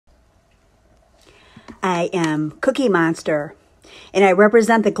I am Cookie Monster, and I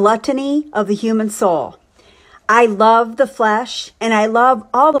represent the gluttony of the human soul. I love the flesh, and I love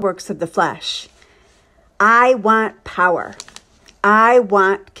all the works of the flesh. I want power. I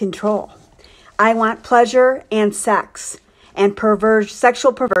want control. I want pleasure and sex and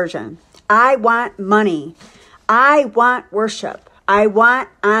sexual perversion. I want money. I want worship. I want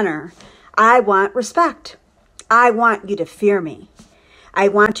honor. I want respect. I want you to fear me. I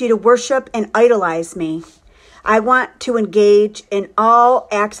want you to worship and idolize me. I want to engage in all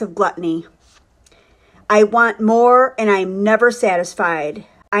acts of gluttony. I want more, and I am never satisfied.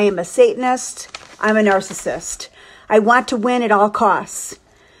 I am a satanist. I'm a narcissist. I want to win at all costs.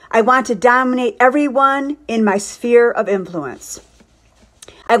 I want to dominate everyone in my sphere of influence.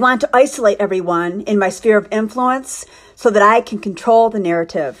 I want to isolate everyone in my sphere of influence so that I can control the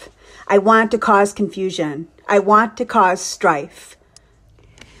narrative. I want to cause confusion. I want to cause strife.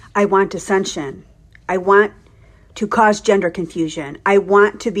 I want dissension. I want to cause gender confusion. I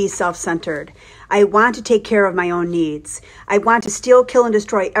want to be self-centered. I want to take care of my own needs. I want to steal, kill, and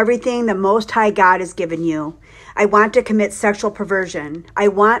destroy everything the Most High God has given you. I want to commit sexual perversion. I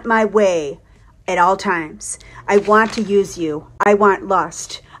want my way at all times. I want to use you. I want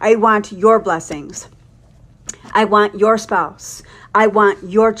lust. I want your blessings. I want your spouse. I want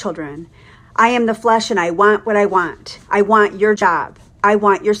your children. I am the flesh, and I want what I want. I want your job. I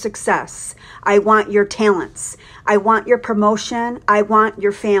want your success. I want your talents. I want your promotion. I want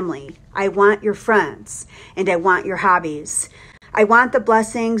your family. I want your friends. And I want your hobbies. I want the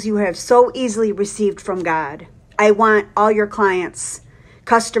blessings you have so easily received from God. I want all your clients,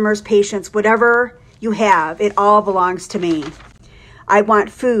 customers, patients, whatever you have, it all belongs to me. I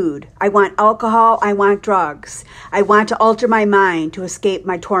want food. I want alcohol. I want drugs. I want to alter my mind to escape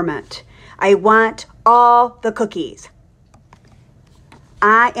my torment. I want all the cookies.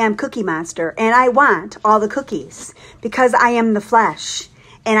 I am Cookie Monster, and I want all the cookies because I am the flesh,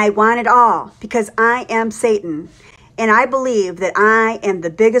 and I want it all because I am Satan, and I believe that I am the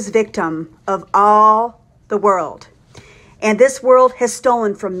biggest victim of all the world, and this world has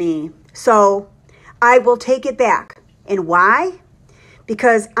stolen from me, so I will take it back. And why?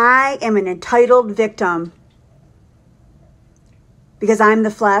 Because I am an entitled victim, because I'm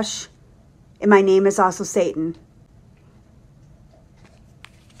the flesh, and my name is also Satan.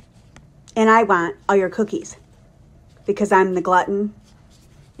 And I want all your cookies because I'm the glutton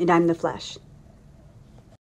and I'm the flesh.